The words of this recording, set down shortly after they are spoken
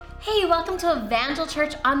Hey, welcome to Evangel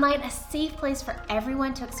Church Online, a safe place for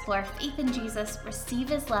everyone to explore faith in Jesus, receive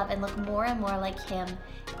his love, and look more and more like him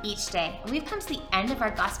each day. And we've come to the end of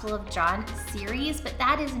our Gospel of John series, but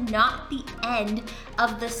that is not the end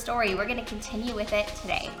of the story. We're going to continue with it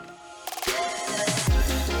today.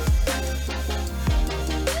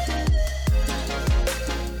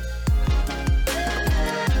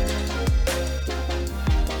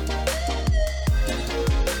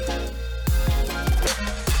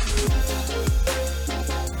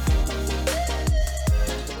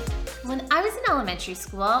 When I was in elementary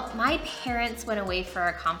school, my parents went away for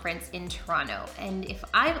a conference in Toronto. And if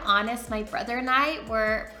I'm honest, my brother and I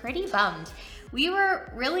were pretty bummed. We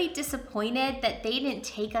were really disappointed that they didn't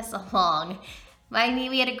take us along. I mean,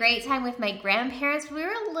 we had a great time with my grandparents, but we were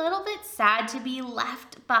a little bit sad to be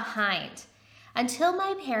left behind. Until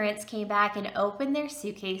my parents came back and opened their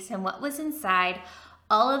suitcase, and what was inside?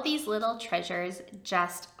 All of these little treasures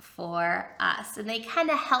just for us. And they kind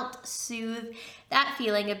of helped soothe that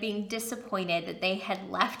feeling of being disappointed that they had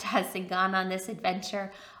left us and gone on this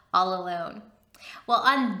adventure all alone. Well,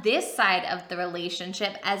 on this side of the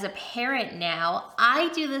relationship, as a parent now, I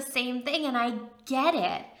do the same thing and I get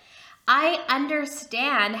it. I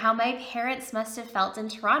understand how my parents must have felt in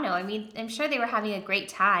Toronto. I mean, I'm sure they were having a great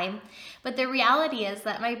time, but the reality is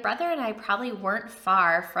that my brother and I probably weren't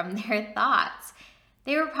far from their thoughts.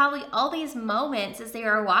 There were probably all these moments as they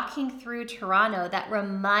were walking through Toronto that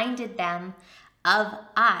reminded them of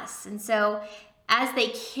us. And so as they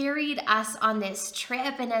carried us on this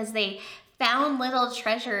trip and as they found little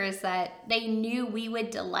treasures that they knew we would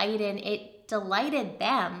delight in, it delighted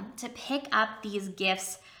them to pick up these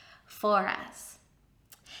gifts for us.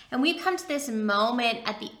 And we've come to this moment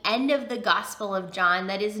at the end of the Gospel of John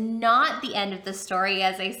that is not the end of the story,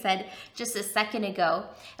 as I said just a second ago.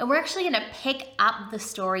 And we're actually going to pick up the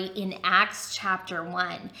story in Acts chapter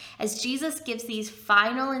 1, as Jesus gives these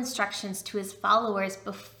final instructions to his followers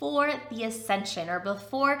before the ascension, or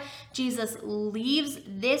before Jesus leaves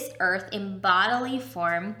this earth in bodily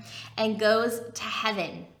form and goes to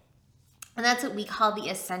heaven. And that's what we call the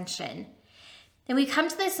ascension. And we come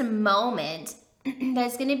to this moment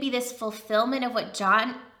there's going to be this fulfillment of what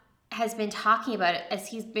John has been talking about as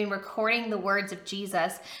he's been recording the words of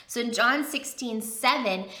Jesus. So in John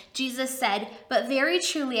 16:7, Jesus said, "But very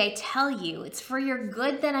truly I tell you, it's for your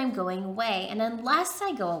good that I'm going away. And unless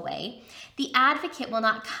I go away, the advocate will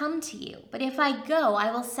not come to you. But if I go, I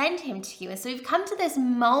will send him to you." And so we've come to this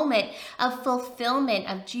moment of fulfillment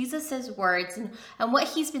of Jesus's words and what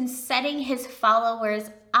he's been setting his followers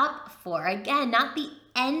up for. Again, not the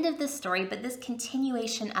end of the story, but this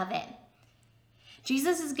continuation of it.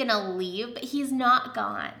 Jesus is going to leave, but he's not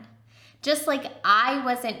gone. Just like I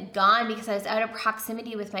wasn't gone because I was out of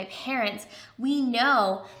proximity with my parents, we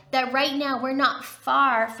know that right now we're not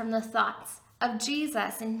far from the thoughts of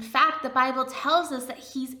Jesus. In fact, the Bible tells us that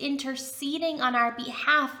he's interceding on our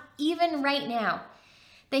behalf even right now,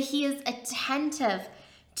 that he is attentive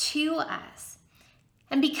to us.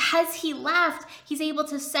 And because he left, he's able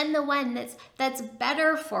to send the one that's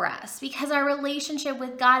better for us, because our relationship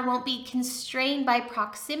with God won't be constrained by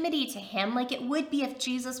proximity to him like it would be if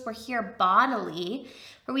Jesus were here bodily,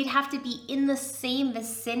 where we'd have to be in the same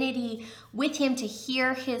vicinity with him to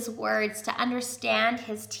hear his words, to understand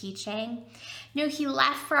his teaching. No, he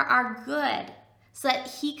left for our good so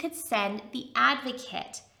that he could send the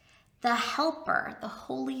advocate, the helper, the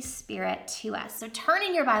Holy Spirit to us. So turn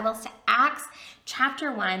in your Bibles to Acts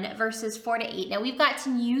chapter 1, verses 4-8. Now we've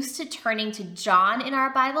gotten used to turning to John in our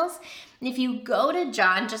Bibles. And if you go to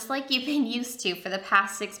John, just like you've been used to for the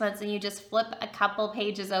past 6 months, and you just flip a couple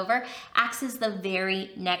pages over, Acts is the very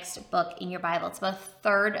next book in your Bible. It's about a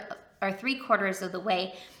third or 3/4 of the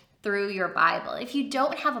way through your Bible. If you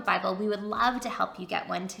don't have a Bible, we would love to help you get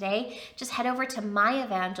one today. Just head over to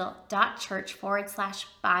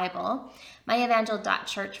myevangel.church/Bible,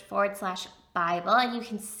 myevangel.church/Bible, and you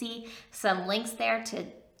can see some links there to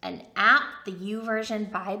an app, the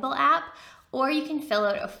YouVersion Bible app, or you can fill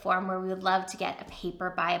out a form where we would love to get a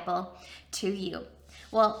paper Bible to you.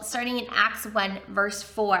 Well, starting in Acts 1, verse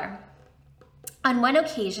 4. On one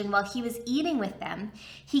occasion, while he was eating with them,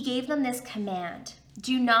 he gave them this command: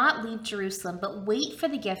 "Do not leave Jerusalem, but wait for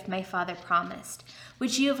the gift my Father promised,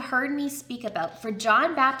 which you have heard me speak about. For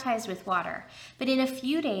John baptized with water, but in a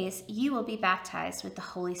few days you will be baptized with the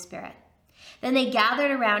Holy Spirit." Then they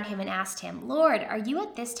gathered around him and asked him, "Lord, are you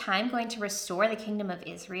at this time going to restore the kingdom of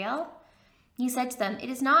Israel?" He said to them, "It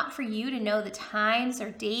is not for you to know the times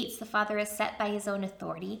or dates the Father has set by his own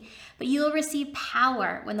authority, but you will receive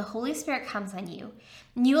power when the Holy Spirit comes on you.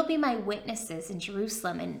 And you will be my witnesses in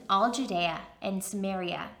Jerusalem and all Judea and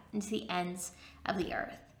Samaria and to the ends of the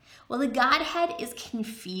earth." Well, the Godhead is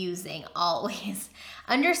confusing always.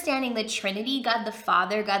 Understanding the Trinity, God the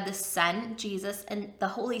Father, God the Son, Jesus, and the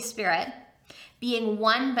Holy Spirit, being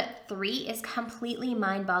one but three is completely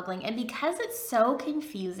mind-boggling. And because it's so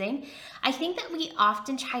confusing, I think that we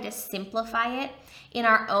often try to simplify it in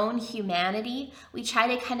our own humanity. We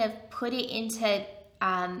try to kind of put it into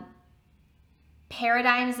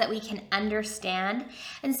paradigms that we can understand.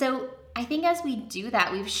 And so I think as we do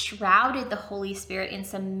that, we've shrouded the Holy Spirit in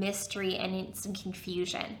some mystery and in some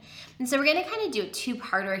confusion. And so we're going to kind of do a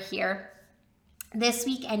two-parter here this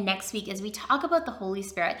week and next week as we talk about the Holy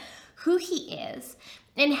Spirit, who he is,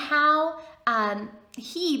 and how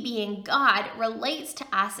he, being God, relates to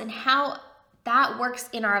us and how that works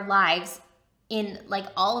in our lives in like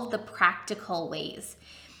all of the practical ways.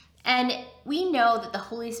 And we know that the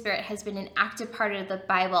Holy Spirit has been an active part of the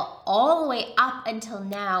Bible all the way up until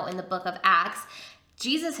now in the book of Acts.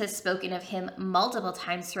 Jesus has spoken of him multiple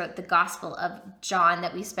times throughout the Gospel of John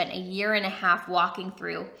that we spent a year and a half walking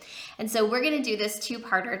through. And so we're going to do this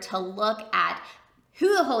two-parter to look at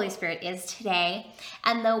who the Holy Spirit is today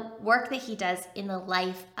and the work that he does in the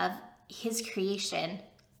life of his creation,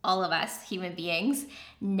 all of us human beings,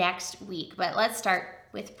 next week. But let's start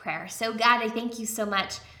with prayer. So God, I thank you so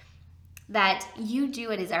much that you do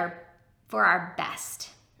it for our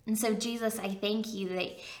best. And so Jesus, I thank you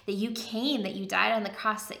that you came, that you died on the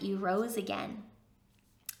cross, that you rose again.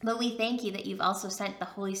 But we thank you that you've also sent the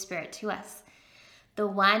Holy Spirit to us, the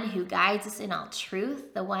one who guides us in all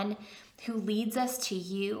truth, the one who leads us to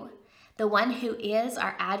you, the one who is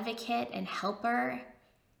our advocate and helper,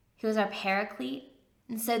 who is our paraclete.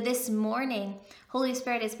 And so this morning, Holy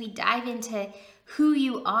Spirit, as we dive into who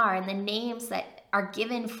you are and the names that are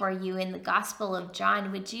given for you in the Gospel of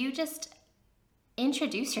John, would you just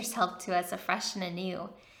introduce yourself to us afresh and anew?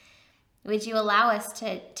 Would you allow us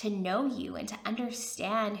to know you and to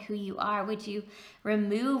understand who you are? Would you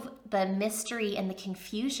remove the mystery and the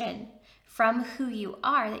confusion from who you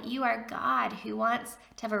are, that you are God who wants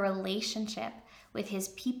to have a relationship with his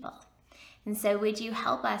people? And so would you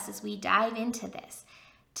help us as we dive into this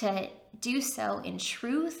to do so in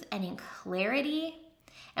truth and in clarity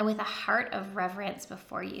and with a heart of reverence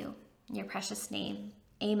before you. In your precious name,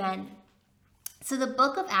 amen. So the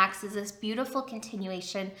book of Acts is this beautiful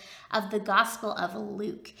continuation of the Gospel of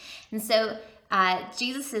Luke. And so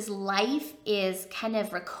Jesus' life is kind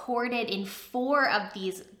of recorded in 4 of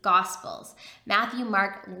these Gospels: Matthew,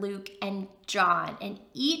 Mark, Luke, and John. And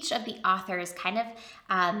each of the authors kind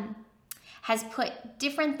of has put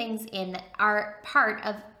different things in that are part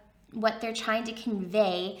of what they're trying to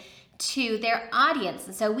convey to their audience.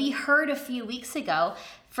 And so we heard a few weeks ago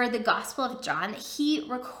for the Gospel of John that he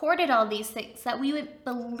recorded all these things that we would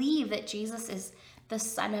believe that Jesus is the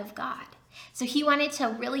Son of God. So he wanted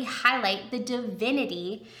to really highlight the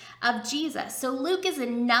divinity of Jesus. So Luke is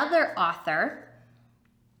another author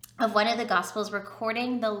of one of the Gospels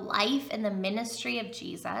recording the life and the ministry of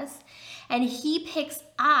Jesus. And he picks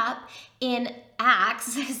up in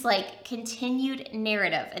Acts this like continued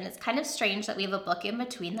narrative. And it's kind of strange that we have a book in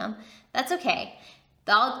between them. That's okay.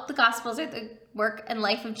 All the Gospels are the work and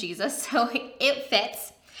life of Jesus, so it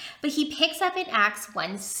fits. But he picks up in Acts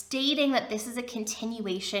 1 stating that this is a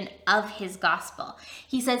continuation of his gospel.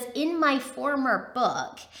 He says, in my former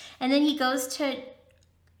book, and then he goes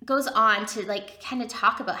on to like kind of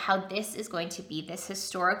talk about how this is going to be this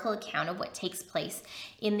historical account of what takes place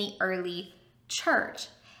in the early church.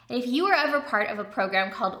 And if you were ever part of a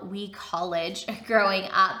program called We College growing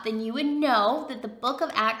up, then you would know that the book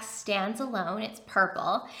of Acts stands alone. It's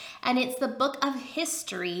purple, and it's the book of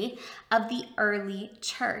history of the early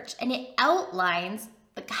church. And it outlines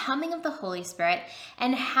the coming of the Holy Spirit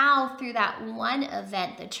and how through that one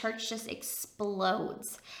event, the church just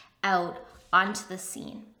explodes out onto the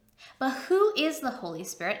scene. But who is the Holy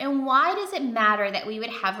Spirit, and why does it matter that we would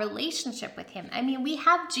have relationship with him? I mean, we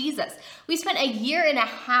have Jesus. We spent a year and a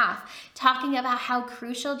half talking about how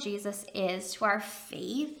crucial Jesus is to our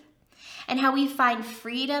faith and how we find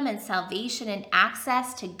freedom and salvation and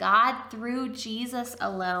access to God through Jesus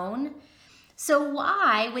alone. So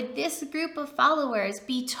why would this group of followers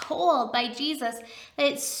be told by Jesus that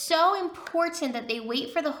it's so important that they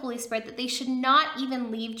wait for the Holy Spirit, that they should not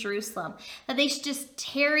even leave Jerusalem, that they should just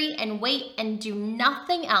tarry and wait and do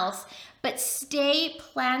nothing else but stay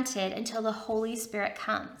planted until the Holy Spirit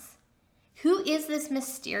comes? Who is this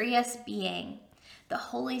mysterious being, the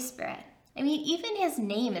Holy Spirit? I mean, even his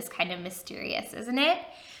name is kind of mysterious, isn't it?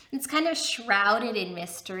 It's kind of shrouded in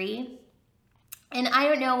mystery. And I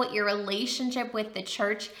don't know what your relationship with the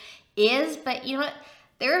church is, but you know what?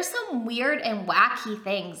 There are some weird and wacky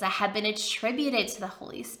things that have been attributed to the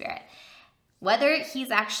Holy Spirit. whether he's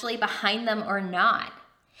actually behind them or not.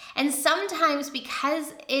 And sometimes,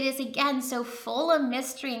 because it is, again, so full of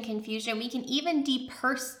mystery and confusion, we can even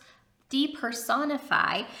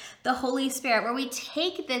depersonify the Holy Spirit, where we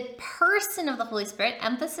take the person of the Holy Spirit,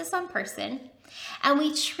 emphasis on person, and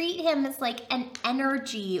we treat him as like an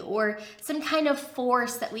energy or some kind of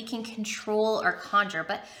force that we can control or conjure.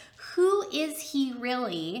 But who is he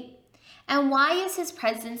really? And why is his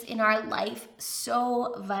presence in our life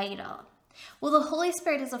so vital? Well, the Holy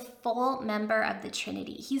Spirit is a full member of the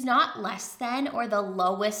Trinity. He's not less than or the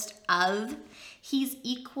lowest of. He's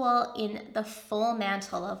equal in the full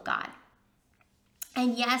mantle of God.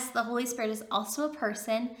 And yes, the Holy Spirit is also a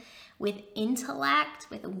person with intellect,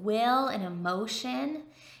 with will and emotion.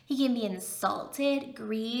 He can be insulted,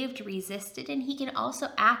 grieved, resisted, and he can also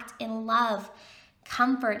act in love,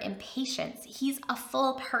 comfort, and patience. He's a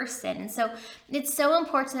full person. And so it's so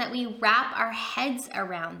important that we wrap our heads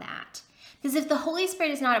around that. Because if the Holy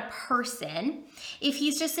Spirit is not a person, if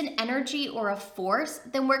he's just an energy or a force,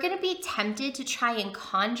 then we're going to be tempted to try and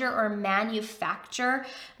conjure or manufacture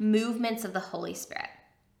movements of the Holy Spirit.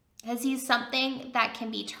 Because he's something that can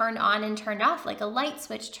be turned on and turned off, like a light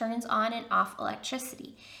switch turns on and off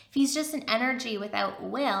electricity. If he's just an energy without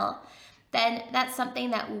will, then that's something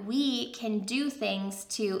that we can do things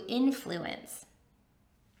to influence.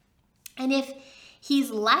 And if he's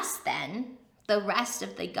less than the rest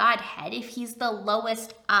of the Godhead, if he's the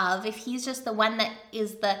lowest of, if he's just the one that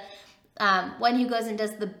is the one who goes and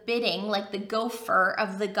does the bidding, like the gopher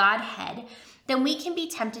of the Godhead, then we can be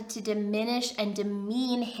tempted to diminish and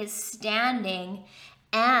demean his standing,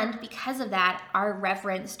 and because of that, our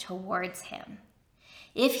reverence towards him.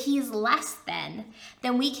 If he's less than,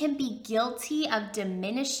 then we can be guilty of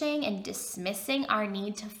diminishing and dismissing our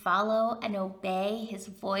need to follow and obey his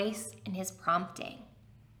voice and his prompting.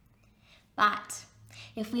 But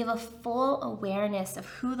if we have a full awareness of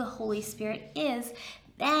who the Holy Spirit is,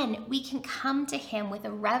 then we can come to him with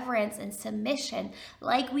a reverence and submission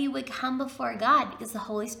like we would come before God, because the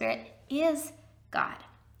Holy Spirit is God.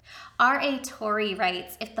 R.A. Torrey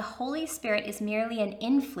writes, if the Holy Spirit is merely an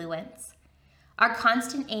influence, our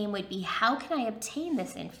constant aim would be, how can I obtain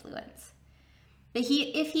this influence? But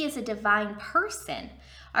if he is a divine person,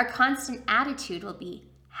 our constant attitude will be,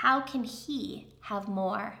 how can he have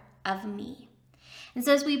more of me? And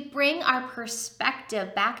so as we bring our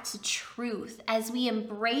perspective back to truth, as we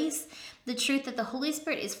embrace the truth that the Holy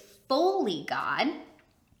Spirit is fully God,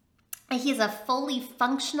 and he is a fully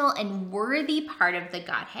functional and worthy part of the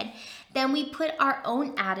Godhead, then we put our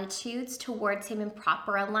own attitudes towards him in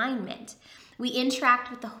proper alignment. We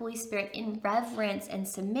interact with the Holy Spirit in reverence and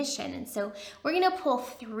submission. And so we're going to pull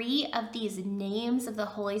 3 of these names of the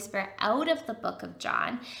Holy Spirit out of the book of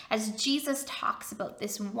John as Jesus talks about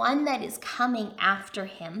this one that is coming after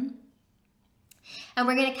him. And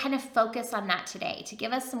we're going to kind of focus on that today to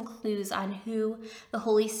give us some clues on who the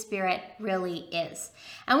Holy Spirit really is.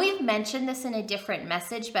 And we've mentioned this in a different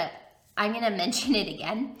message, but I'm going to mention it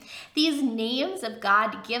again. These names of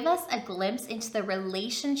God give us a glimpse into the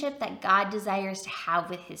relationship that God desires to have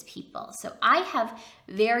with his people. So I have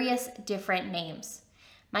various different names.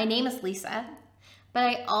 My name is Lisa, but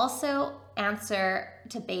I also answer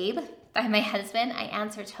to Babe by my husband. I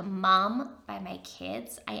answer to Mom by my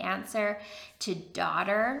kids. I answer to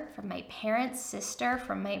Daughter from my parents, Sister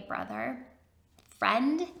from my brother,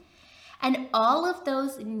 Friend. And all of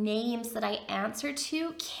those names that I answer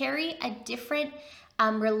to carry a different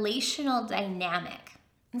relational dynamic.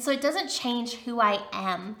 And so it doesn't change who I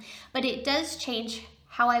am, but it does change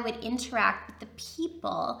how I would interact with the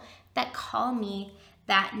people that call me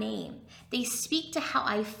that name. They speak to how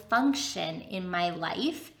I function in my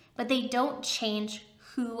life, but they don't change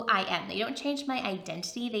who I am. They don't change my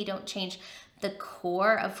identity. They don't change the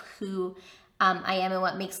core of who I am and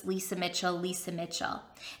what makes Lisa Mitchell, Lisa Mitchell.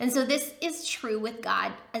 And so this is true with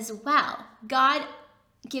God as well. God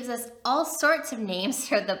gives us all sorts of names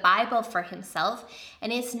through the Bible for himself.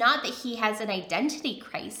 And it's not that he has an identity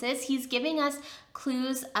crisis. He's giving us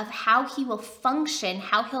clues of how he will function,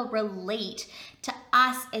 how he'll relate to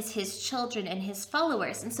us as his children and his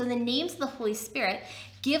followers. And so the names of the Holy Spirit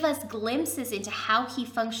give us glimpses into how he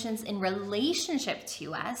functions in relationship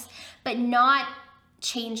to us, but not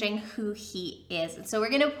changing who he is. And so we're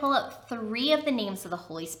going to pull up 3 of the names of the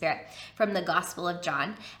Holy Spirit from the Gospel of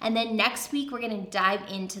John. And then next week, we're going to dive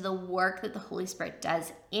into the work that the Holy Spirit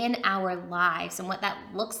does in our lives and what that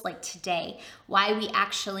looks like today, why we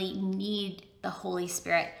actually need the Holy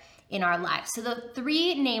Spirit in our lives. So the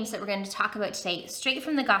 3 names that we're going to talk about today, straight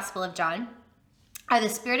from the Gospel of John, are the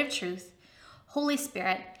Spirit of Truth, Holy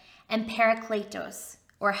Spirit, and Parakletos,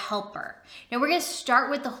 or helper. Now we're going to start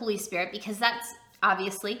with the Holy Spirit because that's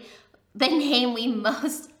obviously the name we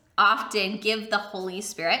most often give the Holy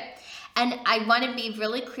Spirit. And I want to be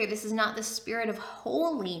really clear, this is not the Spirit of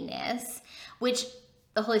holiness, which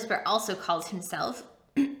the Holy Spirit also calls himself.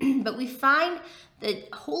 But we find the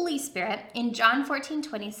Holy Spirit in John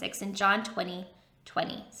 14:26 and John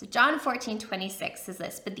 20:20. So John 14:26 says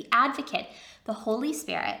this, "But the Advocate, the Holy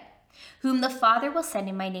Spirit, whom the Father will send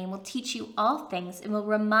in my name, will teach you all things and will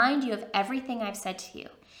remind you of everything I've said to you."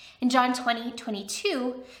 In John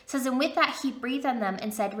 20:22 says, "And with that he breathed on them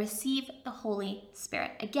and said, 'Receive the Holy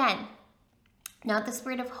Spirit.'" Again, not the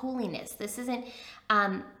Spirit of holiness. This isn't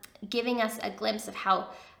giving us a glimpse of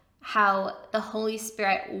how the Holy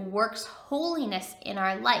Spirit works holiness in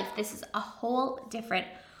our life. This is a whole different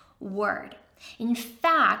word. In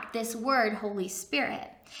fact, this word, Holy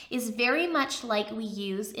Spirit, is very much like we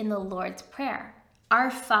use in the Lord's Prayer.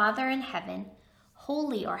 Our Father in heaven,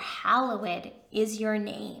 holy or hallowed is your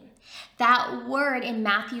name. That word in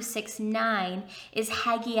Matthew 6:9 is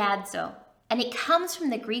hagiadzo, and it comes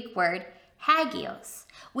from the Greek word hagios,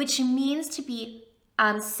 which means to be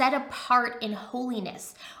set apart in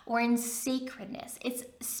holiness or in sacredness. It's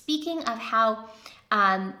speaking of how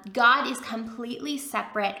God is completely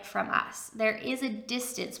separate from us. There is a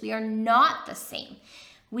distance. We are not the same.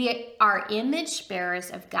 We are image bearers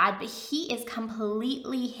of God, but he is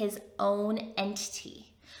completely his own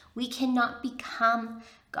entity. We cannot become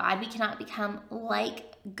God. We cannot become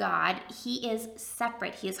like God. He is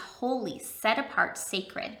separate. He is holy, set apart,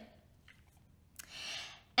 sacred.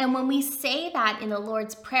 And when we say that in the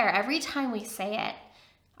Lord's Prayer, every time we say it,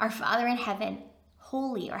 "Our Father in heaven,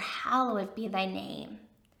 holy or hallowed be thy name,"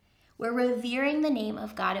 we're revering the name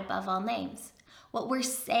of God above all names. What we're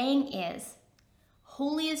saying is,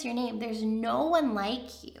 holy is your name. There's no one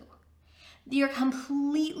like you. You're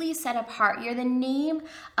completely set apart. You're the name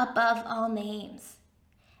above all names.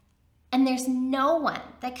 And there's no one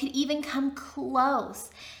that could even come close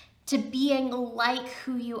to being like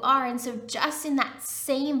who you are. And so just in that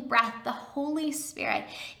same breath, the Holy Spirit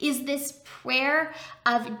is this prayer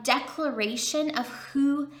of declaration of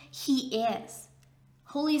who he is.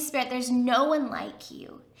 Holy Spirit, there's no one like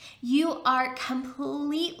you. You are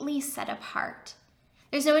completely set apart.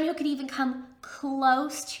 There's no one who could even come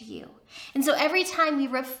close to you. And so every time we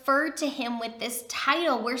refer to him with this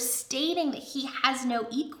title, we're stating that he has no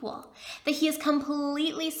equal, that he is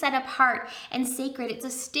completely set apart and sacred. It's a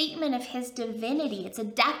statement of his divinity. It's a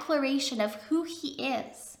declaration of who he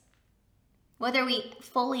is, whether we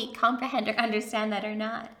fully comprehend or understand that or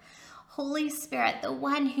not. Holy Spirit, the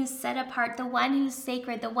one who's set apart, the one who's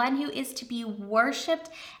sacred, the one who is to be worshiped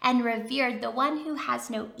and revered, the one who has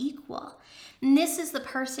no equal. And this is the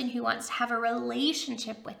person who wants to have a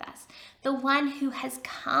relationship with us, the one who has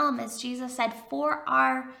come, as Jesus said, for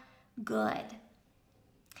our good.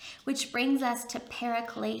 Which brings us to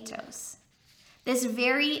Parakletos. This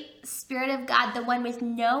very Spirit of God, the one with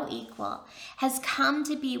no equal, has come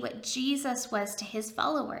to be what Jesus was to his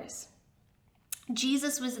followers.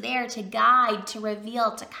 Jesus was there to guide, to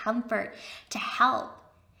reveal, to comfort, to help.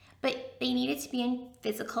 But they needed to be in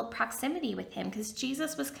physical proximity with him because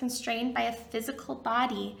Jesus was constrained by a physical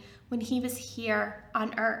body when he was here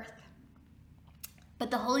on earth.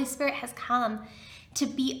 But the Holy Spirit has come to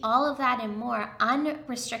be all of that and more,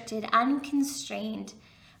 unrestricted, unconstrained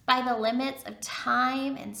by the limits of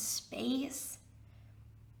time and space.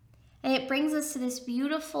 And it brings us to this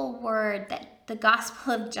beautiful word that the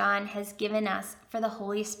Gospel of John has given us for the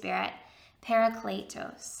Holy Spirit,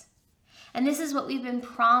 Parakletos. And this is what we've been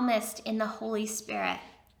promised in the Holy Spirit.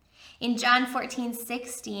 In John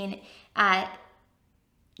 14:16,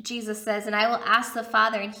 Jesus says, "And I will ask the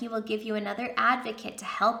Father, and he will give you another advocate to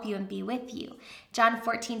help you and be with you." John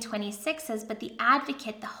 14:26 says, "But the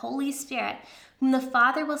Advocate, the Holy Spirit, whom the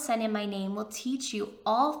Father will send in my name, will teach you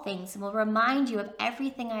all things and will remind you of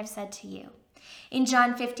everything I've said to you." In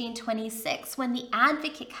John 15:26, "When the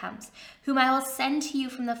Advocate comes, whom I will send to you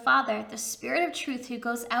from the Father, the Spirit of truth who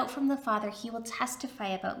goes out from the Father, he will testify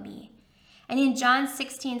about me." And in John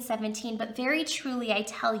 16:17, "But very truly I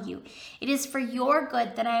tell you, it is for your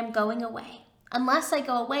good that I am going away. Unless I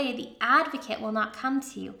go away, the Advocate will not come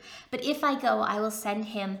to you. But if I go, I will send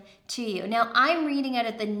him to you." Now, I'm reading out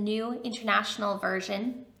of the New International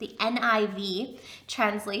Version, the NIV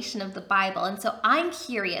translation of the Bible. And so I'm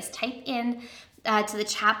curious, type in to the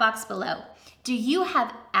chat box below. Do you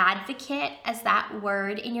have advocate as that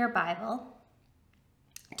word in your Bible?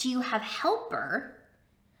 Do you have helper?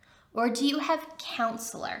 Or do you have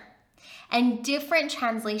counselor? And different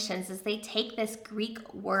translations, as they take this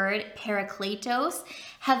Greek word parakletos,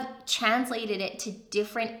 have translated it to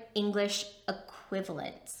different English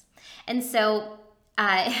equivalents. And so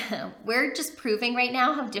we're just proving right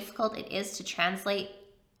now how difficult it is to translate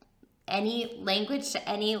any language to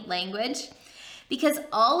any language, because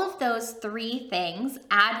all of those three things,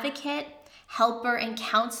 advocate, helper, and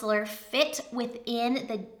counselor, fit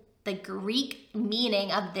within the Greek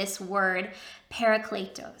meaning of this word,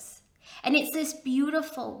 parakletos. And it's this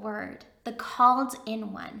beautiful word, the called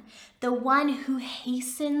in one, the one who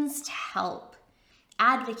hastens to help,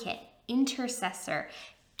 advocate, intercessor,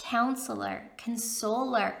 counselor,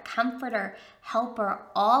 consoler, comforter, helper.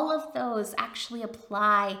 All of those actually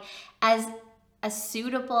apply as a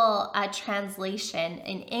suitable translation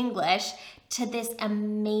in English to this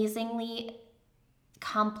amazingly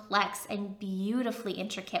complex and beautifully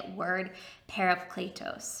intricate word,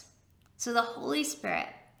 parakletos. So the Holy Spirit,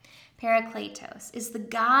 parakletos, is the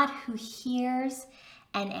God who hears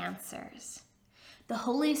and answers. The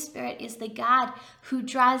Holy Spirit is the God who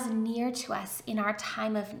draws near to us in our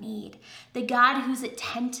time of need. The God who's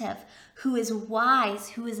attentive, who is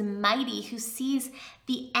wise, who is mighty, who sees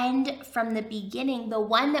the end from the beginning, the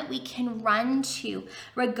one that we can run to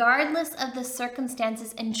regardless of the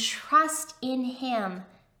circumstances and trust in him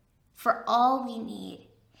for all we need.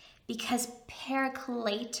 Because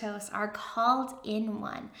parakletos, our called in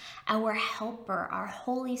one, our helper, our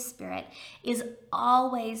Holy Spirit, is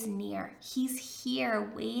always near. He's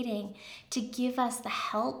here waiting to give us the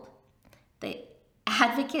help, the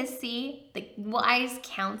advocacy, the wise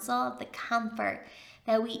counsel, the comfort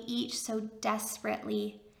that we each so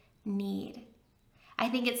desperately need. I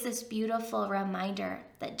think it's this beautiful reminder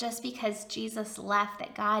that just because Jesus left,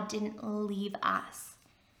 that God didn't leave us.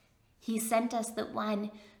 He sent us the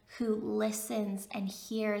one who listens and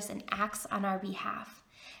hears and acts on our behalf.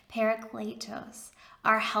 Parakletos,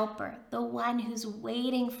 our helper, the one who's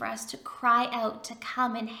waiting for us to cry out, to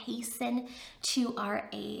come and hasten to our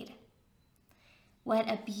aid. What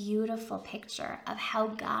a beautiful picture of how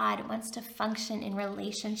God wants to function in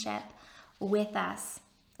relationship with us.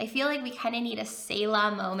 I feel like we kind of need a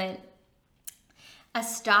Selah moment, a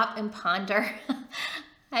stop and ponder.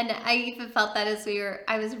 And I even felt that as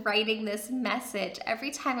I was writing this message,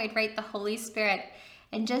 every time I'd write the Holy Spirit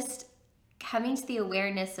and just coming to the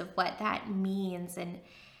awareness of what that means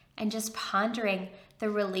and just pondering the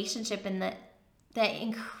relationship and the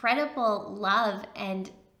incredible love and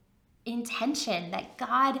intention that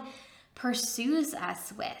God pursues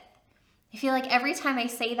us with. I feel like every time I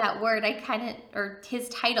say that word, or his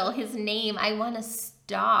title, his name, I want to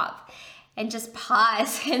stop and just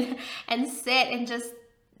pause and sit and just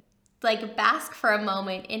like bask for a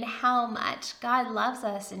moment in how much God loves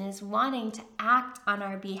us and is wanting to act on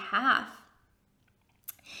our behalf.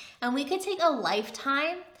 And we could take a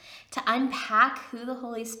lifetime to unpack who the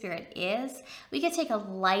Holy Spirit is. We could take a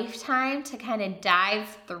lifetime to kind of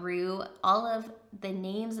dive through all of the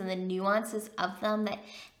names and the nuances of them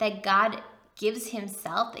that God gives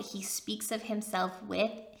himself, that he speaks of himself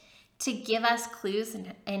with, to give us clues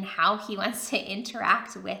in how he wants to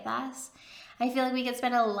interact with us. I feel like we could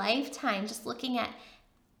spend a lifetime just looking at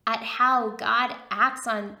how God acts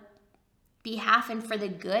on behalf and for the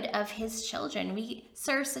good of his children. We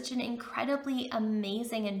serve such an incredibly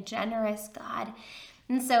amazing and generous God.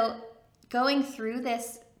 And so going through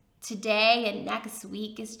this today and next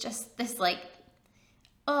week is just this like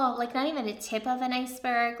not even a tip of an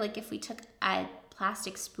iceberg. Like if we took a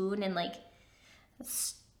plastic spoon and like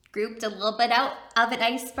scooped a little bit out of an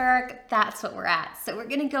iceberg, that's what we're at. So we're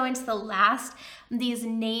going to go into the last of these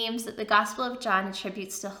names that the Gospel of John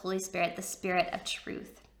attributes to the Holy Spirit, the Spirit of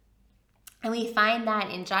Truth. And we find that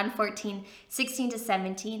in John 14, 16 to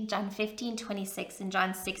 17, John 15, 26, and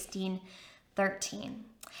John 16, 13.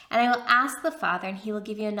 And I will ask the Father, and he will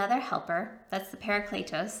give you another helper, that's the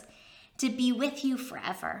Parakletos, to be with you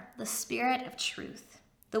forever, the Spirit of Truth.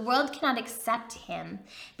 The world cannot accept him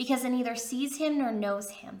because it neither sees him nor knows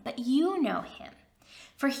him, but you know him,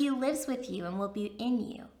 for he lives with you and will be in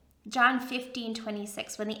you. John 15,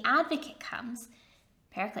 26, when the advocate comes,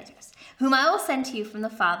 Parakletos, whom I will send to you from the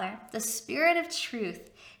Father, the Spirit of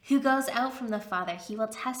Truth, who goes out from the Father, he will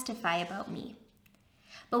testify about me.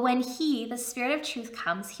 But when he, the Spirit of Truth,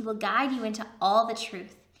 comes, he will guide you into all the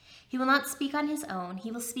truth. He will not speak on his own.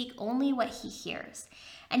 He will speak only what he hears,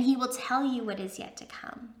 and he will tell you what is yet to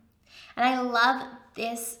come. And I love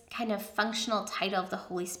this kind of functional title of the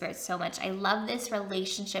Holy Spirit so much. I love this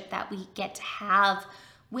relationship that we get to have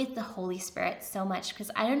with the Holy Spirit so much,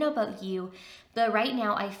 because I don't know about you, but right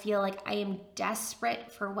now I feel like I am desperate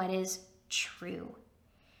for what is true.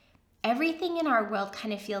 everything in our world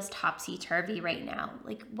kind of feels topsy-turvy right now.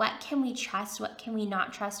 Like, what can we trust? What can we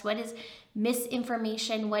not trust? What is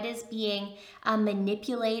misinformation? What is being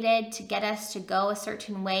manipulated to get us to go a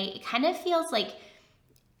certain way? It kind of feels like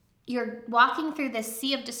you're walking through this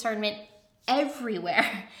sea of discernment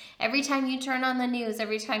everywhere. Every time you turn on the news,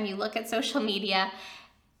 every time you look at social media,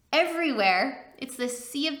 everywhere, it's this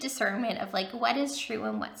sea of discernment of like what is true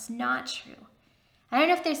and what's not true. I don't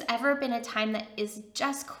know if there's ever been a time that is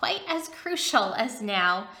just quite as crucial as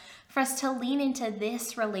now for us to lean into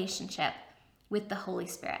this relationship with the Holy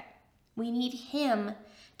Spirit. We need Him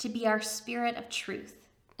to be our spirit of truth.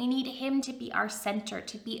 We need Him to be our center,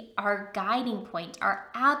 to be our guiding point, our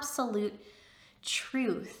absolute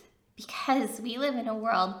truth, because we live in a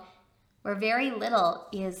world where very little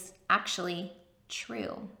is actually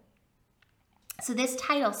true. So this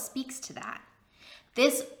title speaks to that.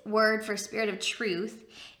 This word for spirit of truth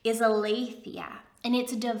is aletheia, and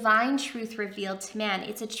it's a divine truth revealed to man.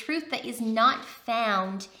 It's a truth that is not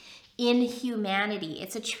found in humanity.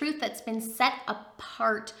 It's a truth that's been set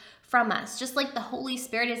apart from us. Just like the Holy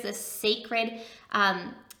Spirit is this sacred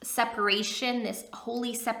separation, this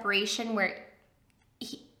holy separation where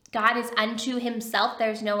God is unto Himself.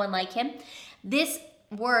 There's no one like Him. This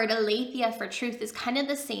word, aletheia, for truth is kind of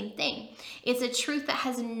the same thing. It's a truth that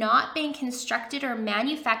has not been constructed or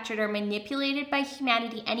manufactured or manipulated by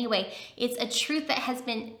humanity anyway. It's a truth that has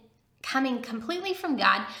been coming completely from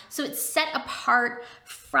God, so it's set apart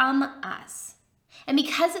from us. And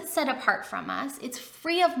because it's set apart from us, it's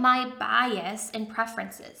free of my bias and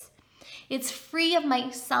preferences. It's free of my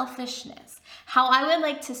selfishness, how I would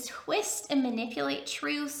like to twist and manipulate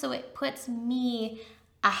truth so it puts me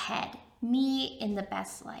ahead, me in the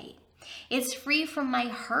best light. It's free from my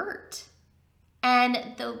hurt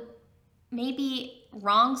and the maybe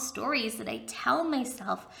wrong stories that I tell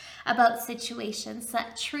myself about situations, so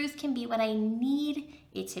that truth can be what I need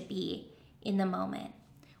it to be in the moment.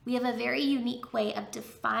 We have a very unique way of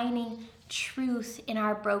defining truth in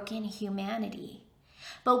our broken humanity.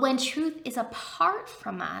 But when truth is apart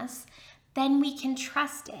from us, then we can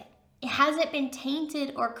trust it. It hasn't been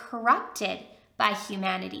tainted or corrupted by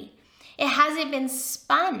humanity. It hasn't been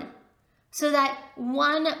spun so that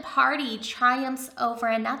one party triumphs over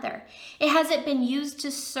another. It hasn't been used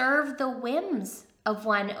to serve the whims of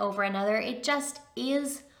one over another. It just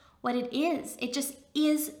is what it is. It just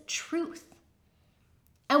is truth.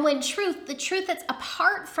 And when truth, the truth that's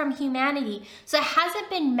apart from humanity, so it hasn't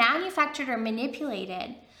been manufactured or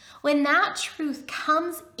manipulated, when that truth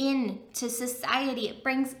comes into society, it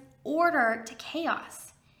brings order to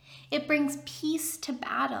chaos. It brings peace to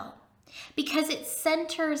battle, because it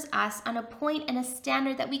centers us on a point and a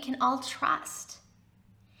standard that we can all trust.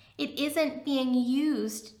 It isn't being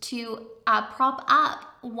used to prop up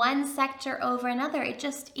one sector over another. It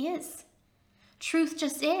just is. Truth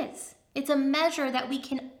just is. It's a measure that we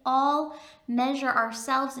can all measure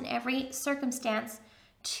ourselves in every circumstance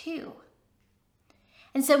to.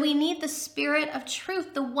 And so we need the spirit of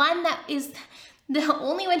truth, the one that is the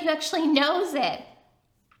only one who actually knows it.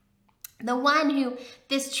 The one who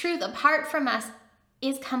this truth apart from us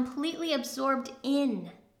is completely absorbed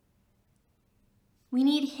in. We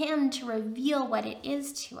need Him to reveal what it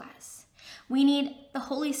is to us. We need the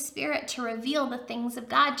Holy Spirit to reveal the things of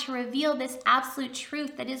God, to reveal this absolute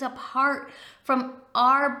truth that is apart from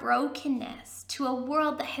our brokenness to a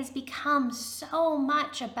world that has become so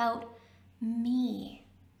much about me,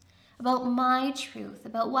 about my truth,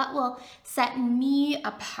 about what will set me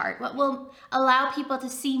apart, what will allow people to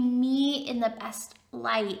see me in the best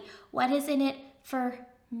light, what is in it for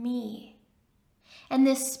me. And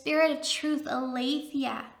this spirit of truth,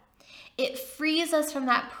 aletheia, it frees us from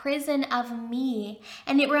that prison of me,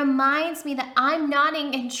 and it reminds me that I'm not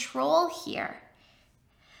in control here.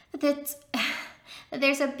 That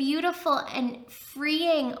there's a beautiful and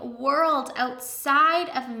freeing world outside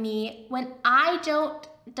of me when I don't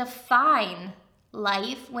define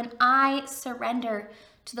life, when I surrender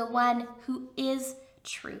to the one who is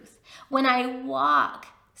truth. When I walk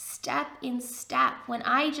step in step, when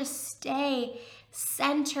I just stay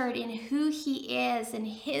centered in who He is and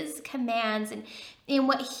His commands and in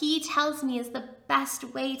what He tells me is the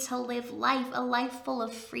best way to live life, a life full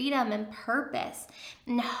of freedom and purpose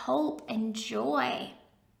and hope and joy.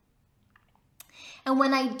 And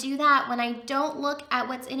when I do that, when I don't look at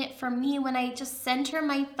what's in it for me, when I just center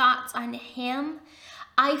my thoughts on Him,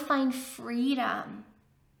 I find freedom.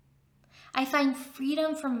 I find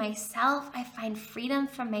freedom from myself. I find freedom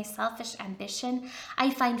from my selfish ambition. I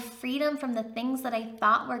find freedom from the things that I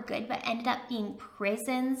thought were good but ended up being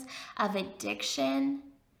prisons of addiction,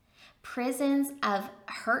 prisons of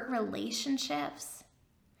hurt relationships.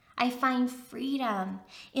 I find freedom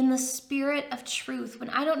in the spirit of truth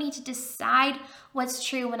when I don't need to decide what's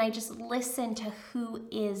true, when I just listen to who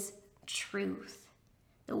is truth,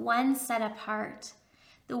 the one set apart,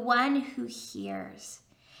 the one who hears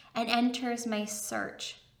and enters my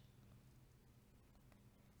search,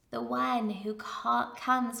 the one who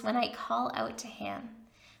comes when I call out to him,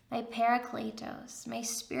 my Parakletos, my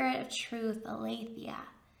spirit of truth, Aletheia,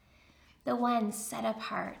 the one set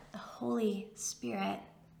apart, the Holy Spirit.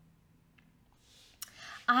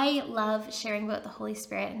 I love sharing about the Holy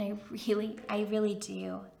Spirit, and I really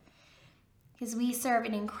do, because we serve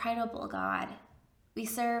an incredible God. We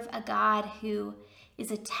serve a God who is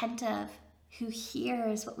attentive, who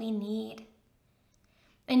hears what we need.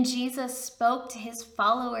 And Jesus spoke to his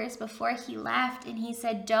followers before he left, and he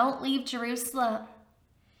said, "Don't leave Jerusalem.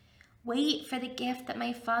 Wait for the gift that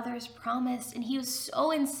my Father has promised." And he was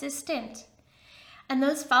so insistent. And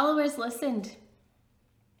those followers listened.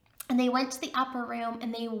 And they went to the upper room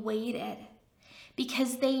and they waited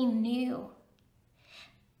because they knew,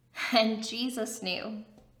 and Jesus knew,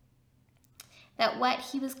 that what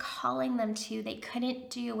he was calling them to, they couldn't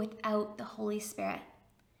do without the Holy Spirit.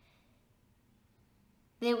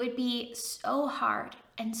 It would be so hard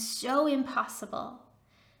and so impossible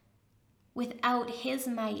without his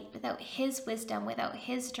might, without his wisdom, without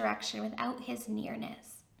his direction, without his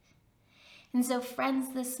nearness. And so,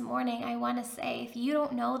 friends, this morning, I want to say, if you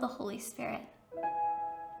don't know the Holy Spirit,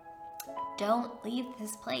 don't leave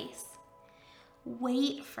this place.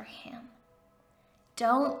 Wait for him.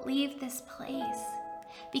 Don't leave this place,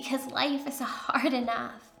 because life is hard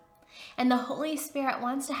enough. And the Holy Spirit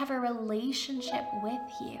wants to have a relationship with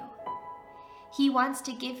you. He wants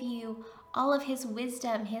to give you all of his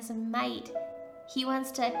wisdom, his might. He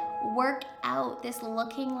wants to work out this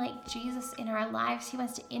looking like Jesus in our lives. He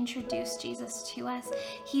wants to introduce Jesus to us.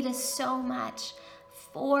 He does so much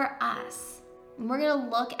for us. And we're going to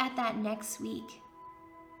look at that next week.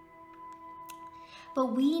 But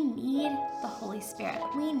we need the Holy Spirit.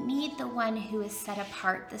 We need the one who is set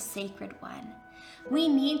apart, the sacred one. We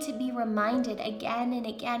need to be reminded again and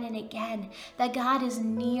again and again that God is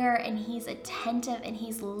near and he's attentive and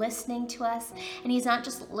he's listening to us. And he's not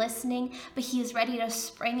just listening, but he is ready to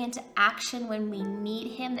spring into action when we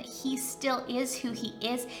need him, that he still is who he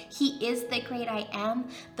is. He is the great I am,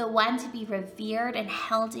 the one to be revered and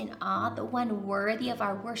held in awe, the one worthy of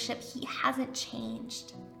our worship. He hasn't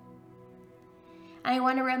changed. And I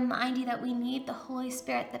want to remind you that we need the Holy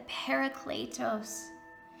Spirit, the Parakletos,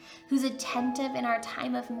 who's attentive in our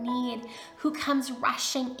time of need, who comes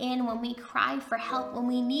rushing in when we cry for help, when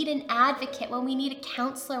we need an advocate, when we need a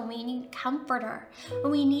counselor, when we need a comforter,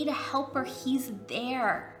 when we need a helper. He's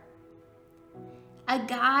there. A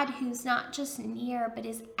God who's not just near, but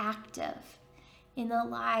is active in the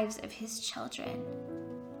lives of his children.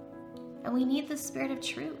 And we need the Spirit of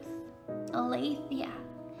truth, Aletheia,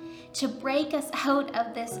 to break us out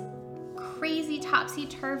of this crazy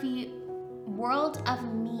topsy-turvy world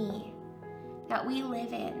of me that we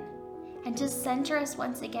live in, and to center us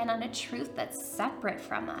once again on a truth that's separate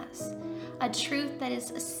from us, a truth that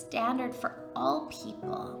is a standard for all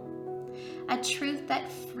people, a truth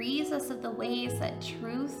that frees us of the ways that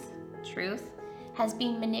truth has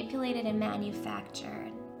been manipulated and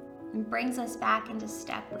manufactured, and brings us back into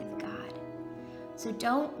step with God. So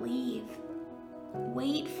don't leave.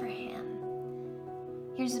 Wait for him.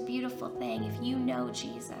 Here's a beautiful thing. If you know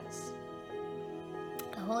Jesus,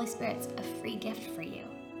 the Holy Spirit's a free gift for you.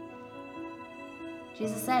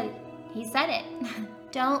 Jesus said, he said it.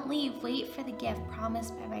 Don't leave. Wait for the gift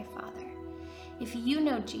promised by my Father. If you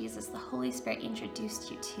know Jesus, the Holy Spirit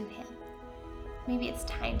introduced you to him. Maybe it's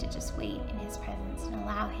time to just wait in his presence and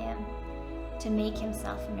allow him to make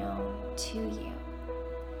himself known to you.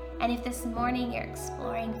 And if this morning you're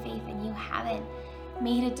exploring faith and you haven't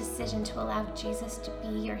made a decision to allow Jesus to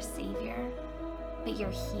be your Savior, but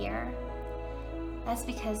you're here, that's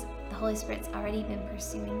because the Holy Spirit's already been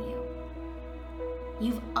pursuing you.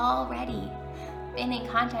 You've already been in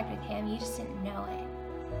contact with him, you just didn't know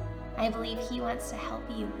it. I believe he wants to help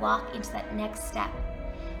you walk into that next step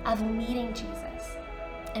of meeting Jesus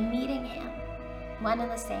and meeting him, one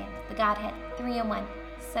and the same, the Godhead, 3 in 1,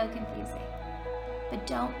 so confusing. But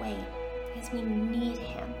don't wait, because we need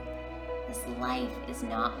him. This life is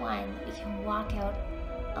not one that we can walk out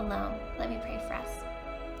alone. Let me pray for us.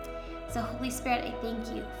 So Holy Spirit, I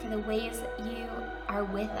thank you for the ways that you are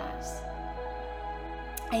with us.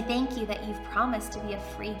 I thank you that you've promised to be a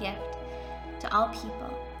free gift to all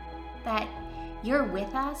people, that you're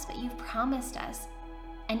with us, but you've promised us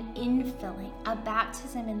an infilling, a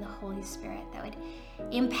baptism in the Holy Spirit that would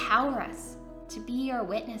empower us to be your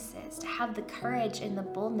witnesses, to have the courage and the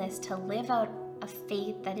boldness to live out a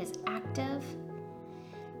faith that is active,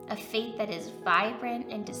 a faith that is vibrant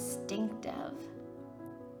and distinctive.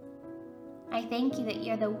 I thank you that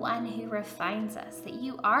you're the one who refines us, that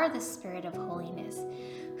you are the Spirit of holiness,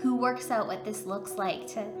 who works out what this looks like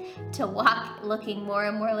to walk looking more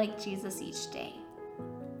and more like Jesus each day.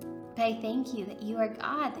 But I thank you that you are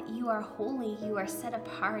God, that you are holy, you are set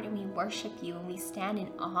apart, and we worship you and we stand in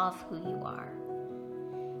awe of who you are.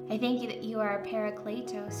 I thank you that you are a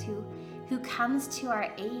Parakletos who comes to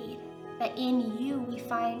our aid, that in you we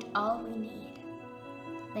find all we need.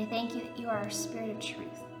 And I thank you that you are our Spirit of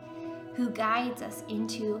truth, who guides us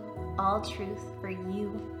into all truth, for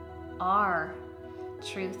you are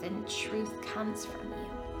truth, and truth comes from you.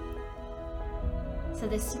 So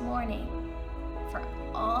this morning, for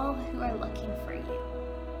all who are looking for you,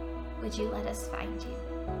 would you let us find you?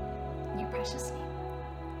 In your precious name,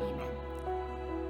 amen.